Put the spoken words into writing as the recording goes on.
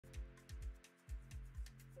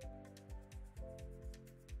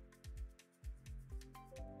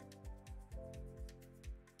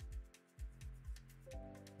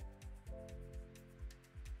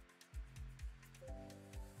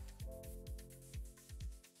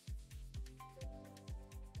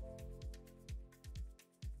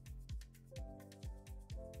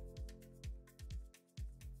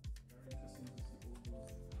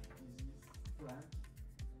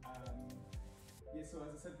so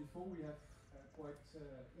as I said before, we have quite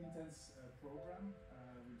intense program.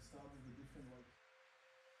 We start with the different work.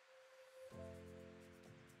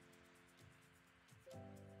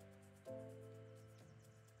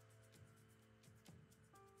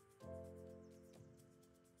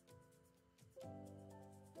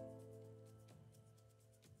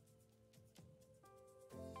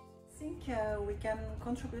 I think we can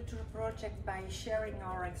contribute to the project by sharing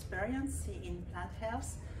our experience in plant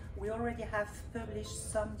health. We already have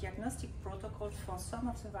published some diagnostic protocols for some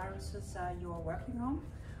of the viruses you are working on.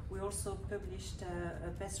 We also published a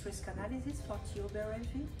pest risk analysis for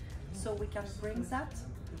TOBRLV, so we can bring that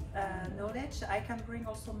knowledge. I can bring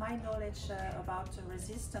also my knowledge about the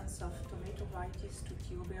resistance of tomato varieties to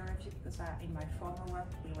TOBRLV, because in my former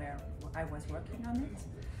work I was working on it.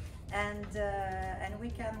 And we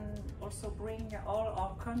can also bring all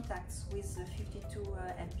our contacts with the 52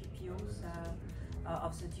 EPPOs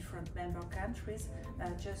of the different member countries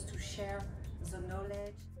just to share the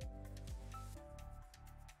knowledge.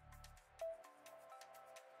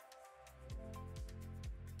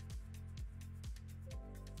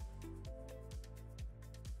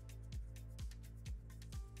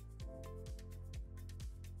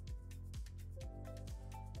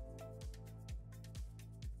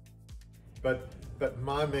 But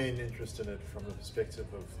my main interest in it from the perspective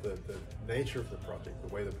of the nature of the project,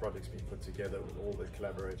 the way the project's been put together with all the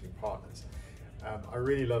collaborating partners. I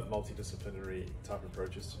really love multidisciplinary type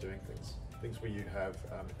approaches to doing things. Things where you have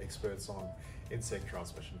experts on insect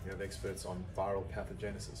transmission, you have experts on viral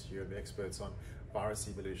pathogenesis, you have experts on virus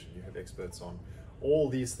evolution, you have experts on all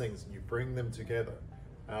these things, and you bring them together.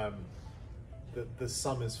 The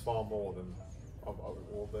sum is far more than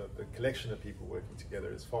or the collection of people working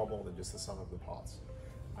together is far more than just the sum of the parts.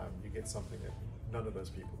 You get something that none of those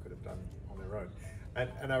people could have done on their own.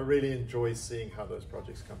 And I really enjoy seeing how those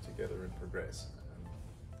projects come together and progress.